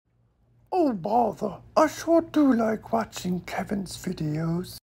Oh bother, I sure do like watching Kevin's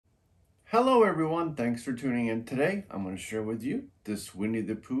videos. Hello everyone, thanks for tuning in today. I'm going to share with you this Winnie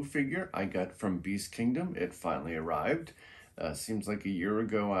the Pooh figure I got from Beast Kingdom. It finally arrived. Seems like a year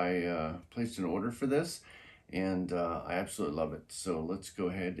ago I placed an order for this, and I absolutely love it. So let's go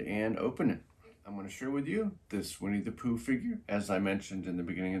ahead and open it. I'm going to share with you this Winnie the Pooh figure, as I mentioned in the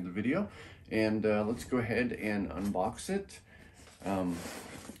beginning of the video. And let's go ahead and unbox it.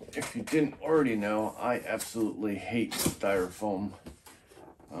 If you didn't already know, I absolutely hate styrofoam.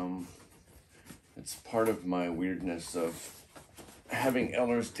 It's part of my weirdness of having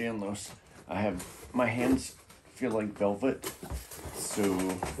Ehlers-Danlos. My hands feel like velvet, so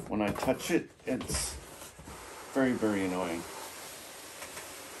when I touch it, it's very, very annoying.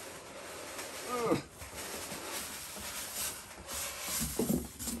 Ugh.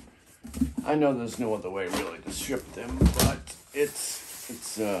 I know there's no other way really to ship them, but let's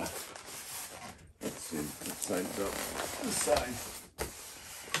see, what side's up? This side.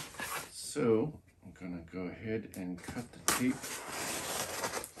 So I'm gonna go ahead and cut the tape,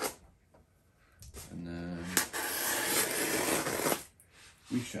 and then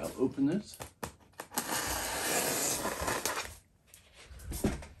we shall open this.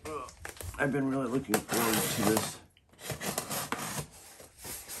 I've been really looking forward to this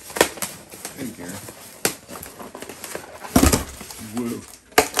figure. Whoa.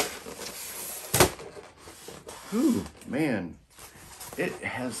 Ooh, man. It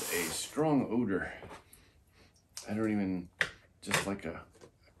has a strong odor. I don't even, just like a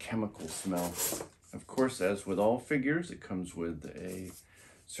chemical smell. Of course, as with all figures, it comes with a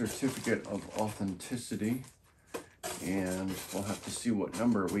certificate of authenticity. And we'll have to see what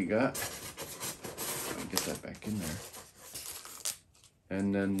number we got. I'll get that back in there.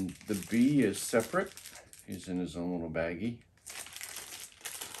 And then the B is separate. He's in his own little baggie.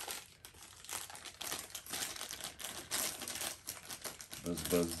 Buzz,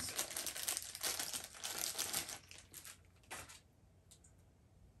 buzz.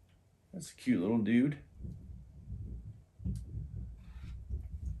 That's a cute little dude.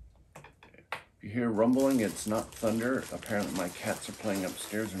 If you hear rumbling, it's not thunder. Apparently my cats are playing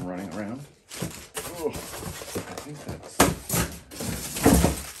upstairs and running around. Oh, I think that's...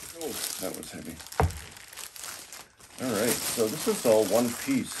 Oh, that was heavy. All right, so this is all one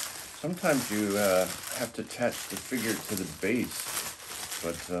piece. Sometimes you have to attach the figure to the base.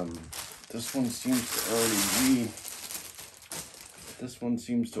 But this one seems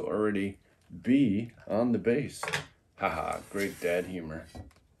to already be on the base. Haha, great dad humor.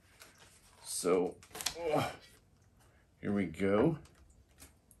 So, here we go.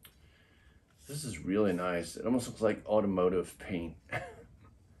 This is really nice. It almost looks like automotive paint.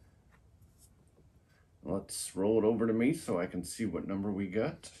 Let's roll it over to me so I can see what number we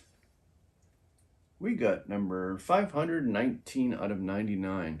got. We got number 519 out of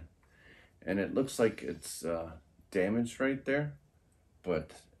 99, and it looks like it's damaged right there,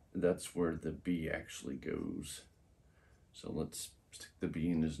 but that's where the B actually goes. So let's stick the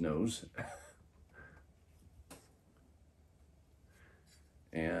B in his nose.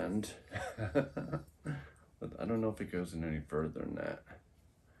 And I don't know if it goes in any further than that,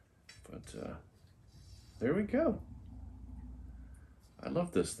 but there we go. I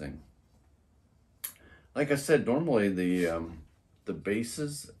love this thing. Like I said, normally the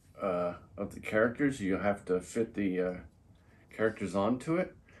bases of the characters, you have to fit the characters onto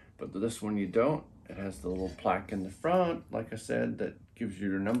it, but this one you don't. It has the little plaque in the front, like I said, that gives you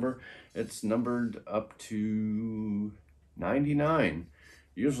your number. It's numbered up to 99.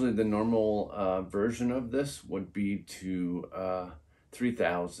 Usually the normal version of this would be to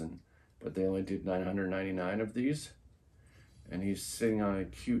 3,000, but they only did 999 of these. And he's sitting on a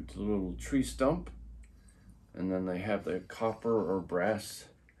cute little tree stump. And then they have the copper or brass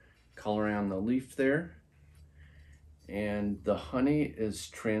coloring on the leaf there. And the honey is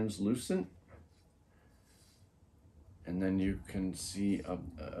translucent. And then you can see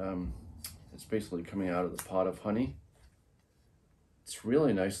it's basically coming out of the pot of honey. It's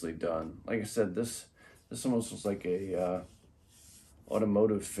really nicely done. Like I said, this almost looks like a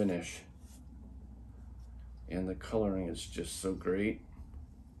automotive finish. And the coloring is just so great.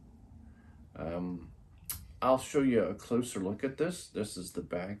 I'll show you a closer look at this. This is the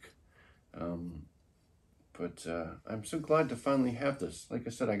back. But I'm so glad to finally have this. Like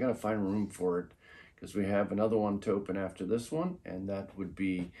I said, I gotta find room for it because we have another one to open after this one, and that would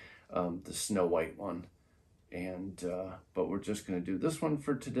be the Snow White one. And but we're just gonna do this one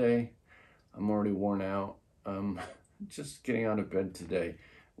for today. I'm already worn out. Just getting out of bed today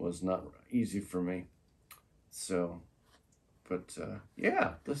was not easy for me. So, But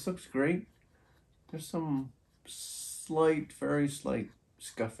yeah, this looks great. There's some slight, very slight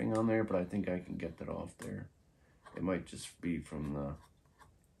scuffing on there, but I think I can get that off there. It might just be from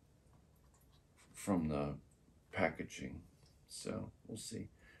the packaging, so we'll see.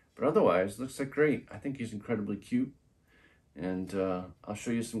 But otherwise, looks like great. I think he's incredibly cute, and I'll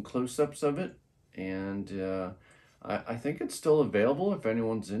show you some close-ups of it. And I think it's still available if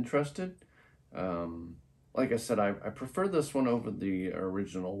anyone's interested. Like I said, I prefer this one over the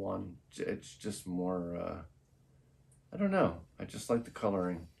original one. It's just more, I don't know. I just like the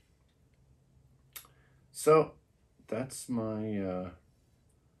coloring. So that's my,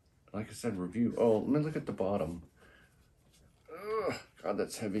 like I said, review. Oh, let me look at the bottom. Ugh, God,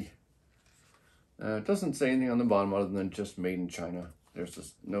 that's heavy. It doesn't say anything on the bottom other than just made in China. There's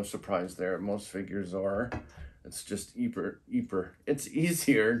just no surprise there. Most figures are. It's just cheaper. It's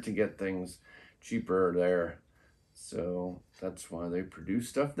easier to get things cheaper there. So that's why they produce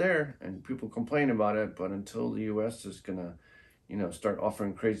stuff there, and people complain about it. But until the US is gonna, start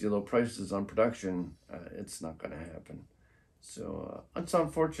offering crazy low prices on production, it's not gonna happen. So it's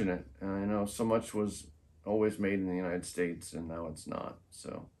unfortunate. I know so much was always made in the United States, and now it's not.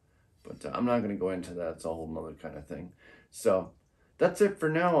 So, but I'm not gonna go into that. It's a whole nother kind of thing. So that's it for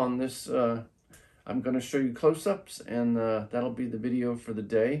now on this. I'm going to show you close-ups, and that'll be the video for the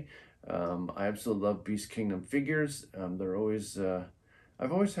day. I absolutely love Beast Kingdom figures. They're always,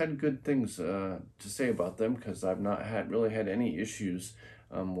 I've always had good things to say about them because I've not really had any issues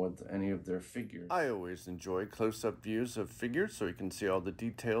with any of their figures. I always enjoy close-up views of figures so you can see all the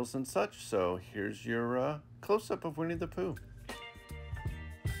details and such. So here's your close-up of Winnie the Pooh.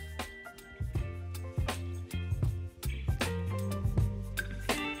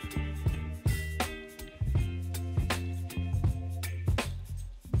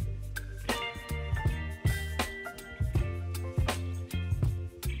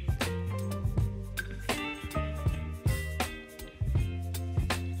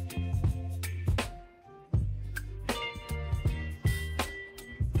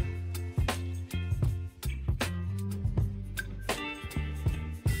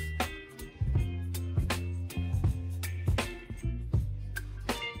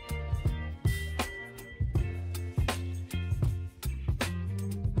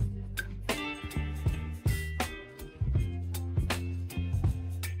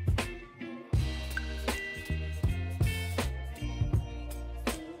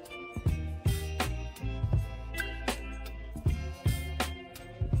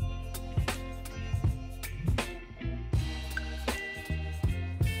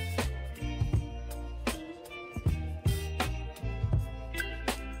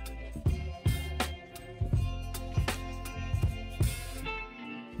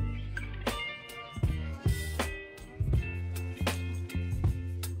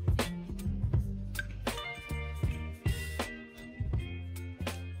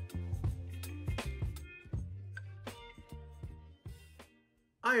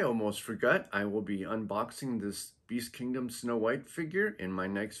 I almost forgot, I will be unboxing this Beast Kingdom Snow White figure in my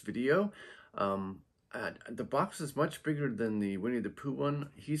next video. The box is much bigger than the Winnie the Pooh one.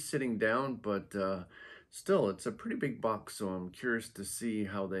 He's sitting down, but still, it's a pretty big box, so I'm curious to see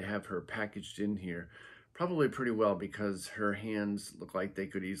how they have her packaged in here. Probably pretty well because her hands look like they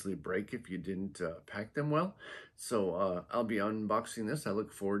could easily break if you didn't pack them well. So I'll be unboxing this. I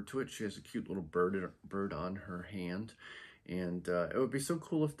look forward to it. She has a cute little bird on her hand. And it would be so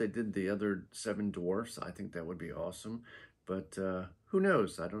cool if they did the other 7 dwarfs. I think that would be awesome. But who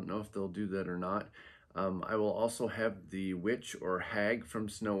knows? I don't know if they'll do that or not. I will also have the witch or hag from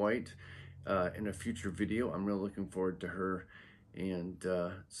Snow White in a future video. I'm really looking forward to her. And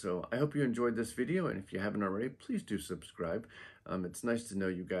so I hope you enjoyed this video. And if you haven't already, please do subscribe. It's nice to know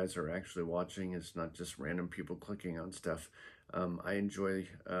you guys are actually watching. It's not just random people clicking on stuff. I enjoy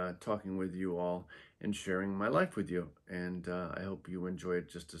talking with you all and sharing my life with you. And I hope you enjoy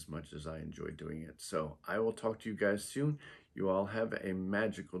it just as much as I enjoy doing it. So I will talk to you guys soon. You all have a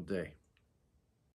magical day.